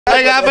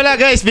Ay nga pala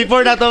guys,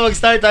 before na to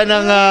mag-start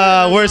ng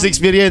worst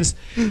experience,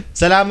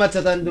 salamat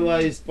sa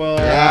Tanduay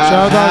po.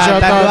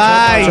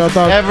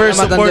 Shoutout. Ever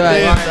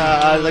supported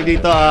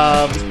dito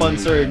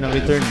sponsor ng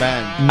Return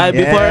Band. Ay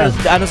before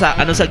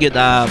ano sa gyud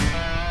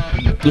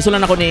gusto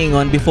lang ako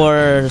niingon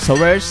before sa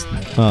worst.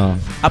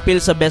 Appeal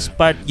sa best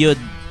part gyud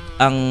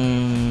ang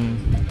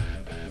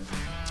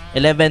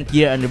 11th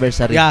year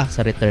anniversary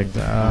sa Return.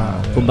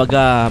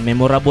 Kumbaga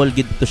memorable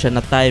gid to siya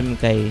na time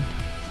kay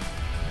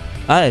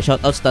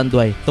shout out sa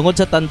Tanduay. Tungod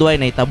sa Tanduay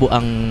na itabo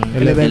ang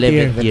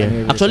 11th year.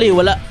 Actually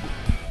wala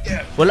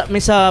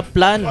may sa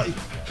plan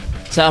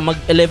sa mag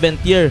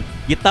 11th year.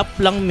 Gitap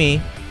lang mi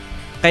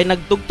kay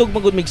nagtugtog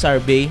magud mig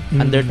survey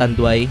under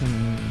Tanduay.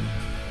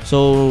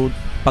 So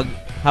pag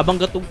habang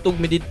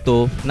gatugtog mi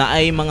dito na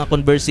ay mga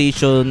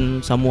conversation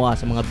sa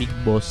mga big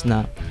boss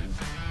na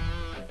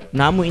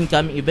namo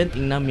incoming event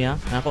namya.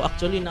 Ako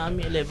actually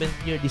naami 11th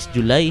year this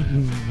July.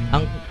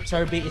 Ang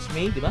survey is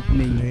May, di ba?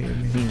 May.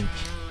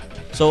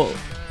 So,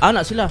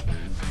 ana sila.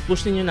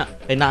 Push ninyo na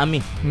kay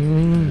naami.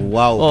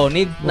 Wow.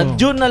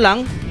 Nag-June na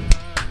lang.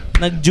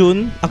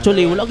 Nag-June.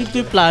 Actually, wala gid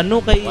ko'y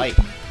plano kay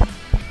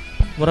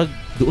murag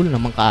duol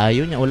naman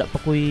kaayo niya. Wala pa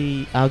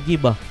ko'y agi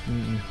ba.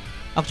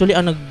 Actually,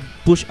 ang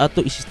nag-push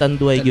ato is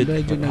Tanduay gyud.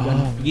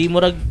 Gi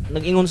murag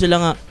nag-ingon sila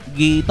nga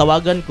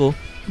gitawagan ko.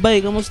 Bay,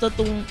 kamusta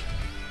tong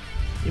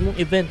imong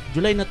event?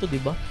 July na to, di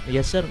ba?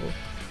 Yes sir.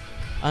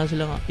 Ano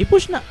sila nga,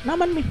 i-push na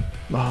naman mi.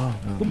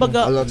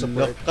 Kumbaga,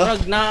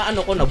 murag na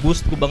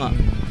boost ko ba nga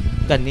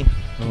kani.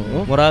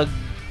 Murag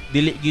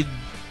dili gid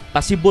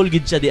possible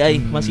gid siya di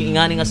ay. Mas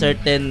ingani nga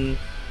certain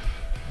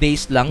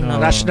days lang na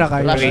rush na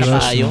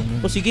kayo.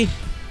 O sige.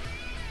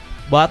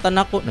 Buhatan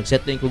ako,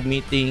 nag-set lang kog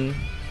meeting.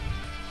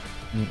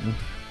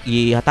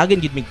 Ihatagin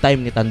gid mig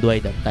time ni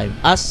Tanduay that time.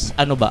 As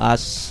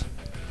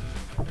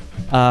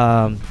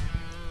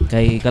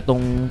kay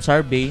katong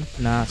survey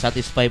na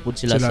satisfied pud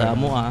sila sa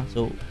amoa.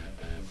 So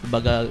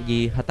kumbaga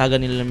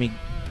gihatagan nila mig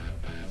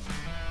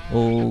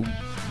o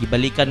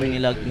gibalikan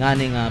nila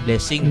ngani nga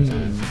blessing. So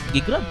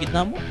gigrab gid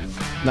namo.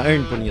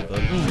 Na-earn po niyo to.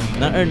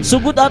 Na-earn. So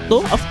good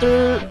ato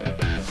after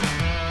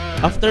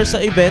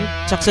sa event,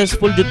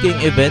 successful jud kay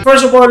event.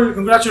 First of all,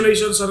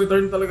 congratulations sa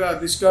return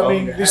talaga this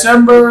coming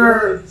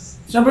December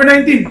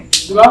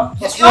 19, di ba?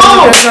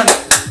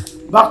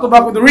 Back to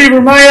back with the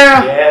River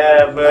Maya.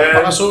 Yeah,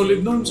 man.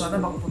 Napaka-solid nun. Sana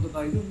makapunta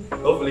tayo dun.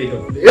 Hopefully.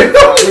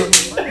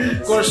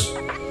 Of course,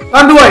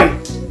 Tanduay,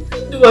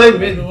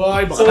 man.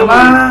 Baka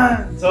naman.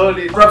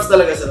 Solid. Props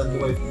talaga sa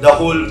Tanduay. The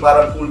whole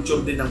parang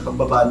culture din ng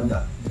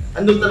pagbabanda.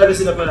 Andun talaga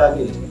sila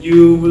palagi.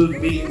 You will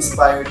be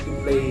inspired to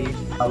play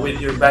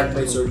with your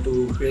bandmates or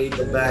to create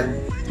a band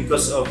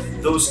because of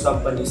those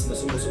companies na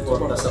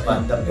sumusuporta sa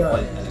banda.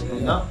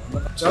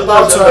 Shout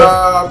out sa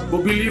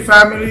Bobili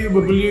family,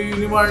 Bobili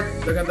Unimart.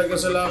 Dagan-dagan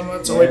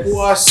salamat sa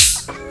Waipuas.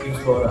 Kay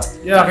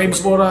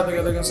Spora,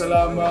 dagan-dagan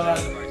salamat.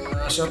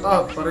 Shout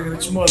out para kay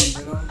Richmond,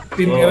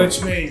 Team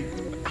Rich May.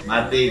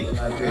 Mate.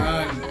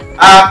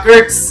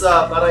 Kurtz,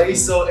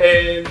 Paraiso,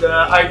 and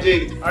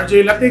RJ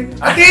Latik.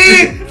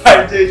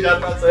 RJ,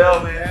 shout out sa'yo,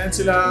 man. Ayan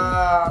sila,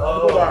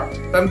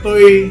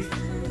 Tanduay.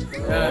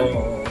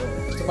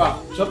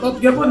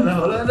 Shoutout gyapon.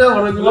 Wala na.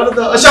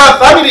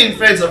 Shout family and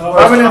friends of course.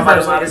 Family and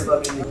friends.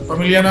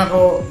 Pamilya na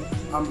ako.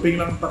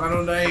 Amping lang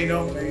takanunay,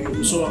 May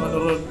uso ang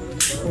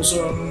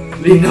uso ang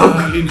linog.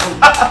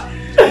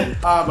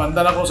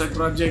 Banda na ko sa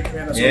project.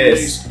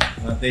 Yes.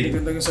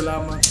 Dagan-dagan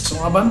salamat sa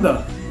mga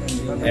banda.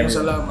 Dagan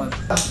salamat.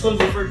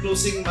 For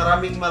closing,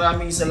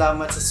 maraming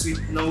salamat sa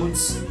Sweet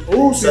Notes.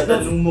 Sa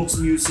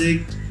Talungmox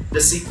Music, The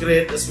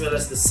Secret, as well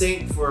as The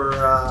Saint for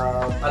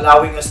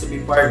allowing us to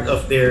be part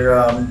of their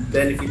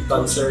benefit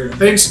concert.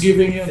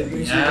 Thanksgiving yun.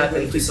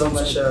 Thank you so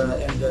much.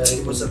 And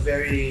it was a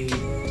very,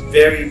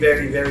 very,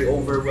 very, very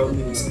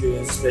overwhelming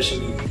experience,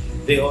 especially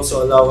they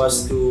also allow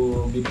us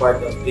to be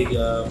part of the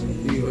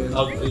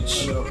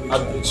outreach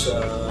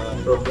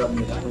program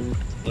nila.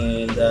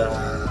 And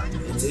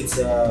it's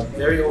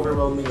very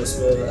overwhelming as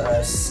well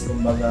as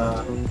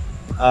kumbaga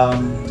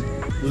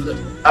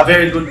a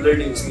very good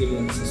learning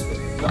experience as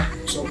well.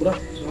 Sobra.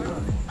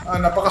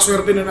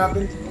 Napakaswerte na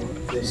natin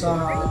sa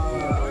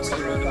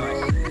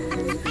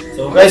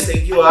So guys,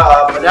 thank you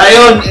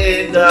Padayon,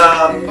 and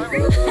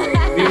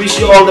we wish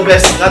you all the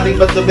best. Nothing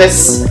but the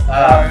best.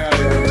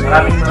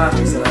 Maraming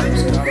salamat.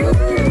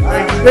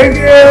 Thank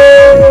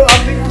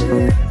you.